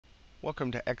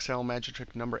Welcome to Excel Magic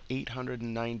Trick number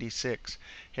 896.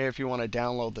 Hey, if you want to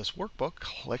download this workbook,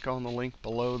 click on the link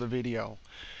below the video.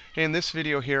 Hey, in this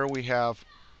video here, we have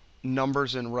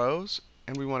numbers in rows,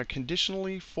 and we want to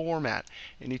conditionally format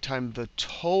anytime the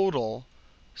total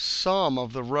sum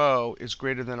of the row is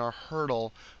greater than our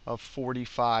hurdle of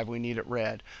 45. We need it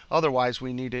red. Otherwise,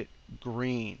 we need it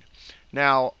green.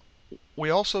 Now,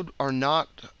 we also are not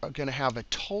going to have a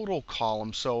total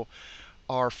column, so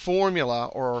our formula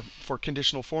or for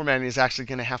conditional formatting is actually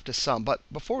going to have to sum. But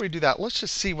before we do that, let's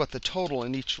just see what the total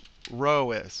in each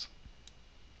row is.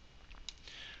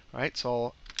 All right, so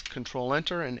I'll Control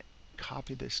Enter and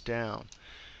copy this down.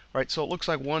 All right, so it looks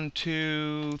like 1,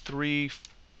 2, 3,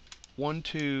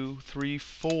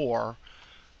 4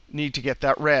 need to get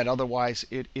that red. Otherwise,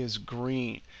 it is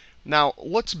green. Now,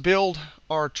 let's build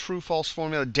our true-false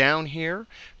formula down here,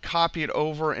 copy it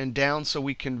over and down so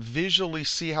we can visually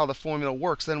see how the formula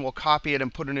works. Then we'll copy it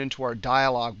and put it into our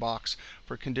dialog box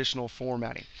for conditional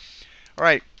formatting. All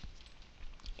right,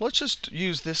 let's just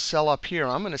use this cell up here.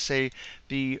 I'm going to say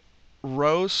the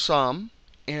row sum,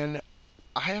 and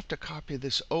I have to copy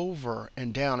this over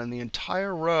and down, and the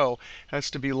entire row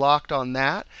has to be locked on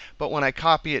that. But when I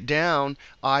copy it down,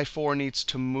 I4 needs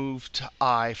to move to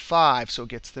I5, so it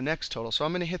gets the next total. So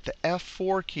I'm going to hit the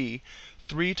F4 key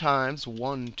 3 times,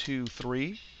 1, 2,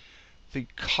 3. The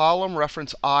column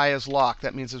reference I is locked.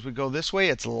 That means as we go this way,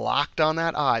 it's locked on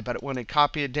that I. But when I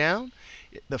copy it down,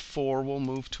 the 4 will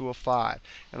move to a 5.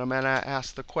 And I'm going to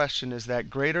ask the question, is that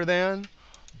greater than?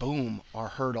 Boom, our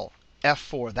hurdle.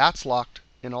 F4, that's locked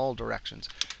in all directions.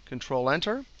 Control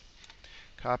Enter,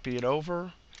 copy it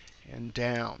over and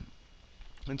down.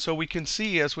 And so we can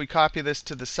see as we copy this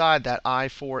to the side that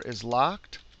I4 is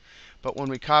locked. But when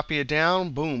we copy it down,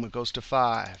 boom, it goes to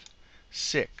 5,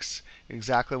 6,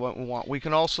 exactly what we want. We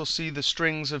can also see the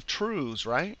strings of trues,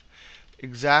 right?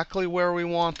 Exactly where we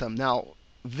want them. Now,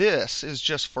 this is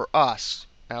just for us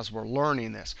as we're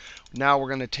learning this. Now we're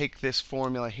going to take this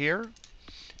formula here.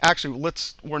 Actually,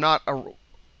 we're not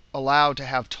allowed to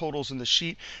have totals in the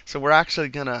sheet. So we're actually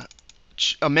going to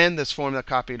amend this formula,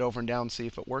 copy it over and down, see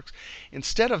if it works.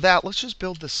 Instead of that, let's just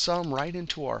build the sum right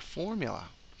into our formula.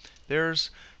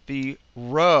 There's the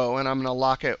row, and I'm going to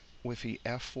lock it with the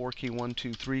F4 key 1,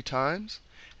 2, 3 times,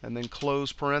 and then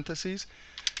close parentheses.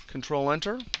 Control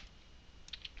Enter,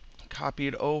 copy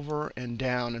it over and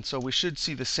down. And so we should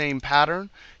see the same pattern.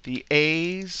 The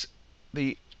A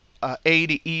to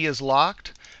E is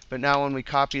locked. But now when we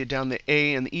copy it down, the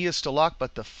A and the E is still locked,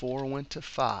 but the 4 went to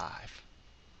 5.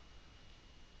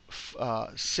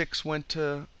 6 went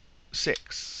to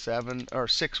 6.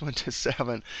 6 went to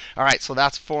 7. All right, so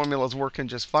that formula's working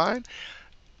just fine.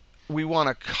 We want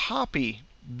to copy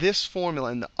this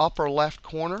formula in the upper left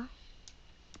corner.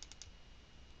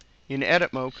 In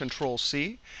edit mode, Control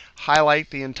C, highlight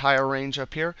the entire range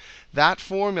up here. That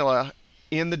formula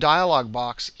in the dialog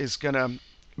box is going to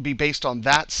be based on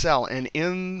that cell, and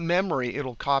in memory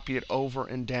it'll copy it over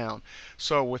and down.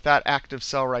 So with that active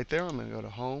cell right there, I'm going to go to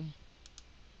Home,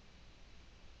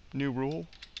 New Rule,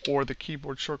 or the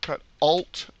keyboard shortcut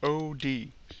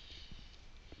Alt-O-D.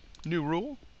 New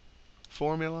Rule,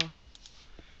 Formula,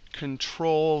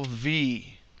 Control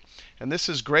V. And this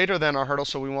is greater than our hurdle,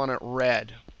 so we want it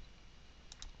red.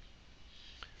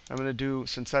 I'm going to do,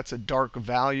 since that's a dark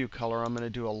value color, I'm going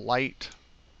to do a light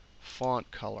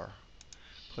font color.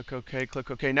 Click OK,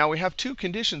 click OK. Now we have two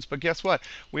conditions, but guess what?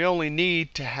 We only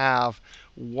need to have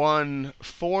one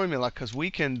formula, because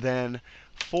we can then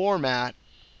format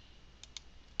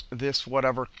this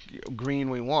whatever green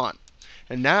we want.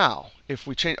 And now, if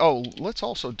we change, oh, let's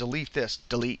also delete this.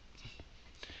 Delete.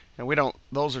 And we don't,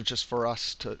 those are just for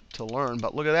us to learn.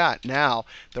 But look at that. Now,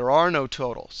 there are no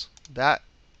totals. That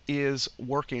is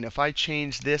working. If I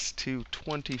change this to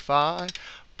 25,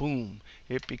 boom,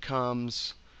 it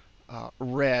becomes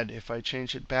red. If I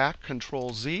change it back,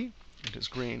 Control Z, it is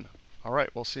green. All right,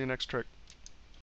 we'll see you next trick.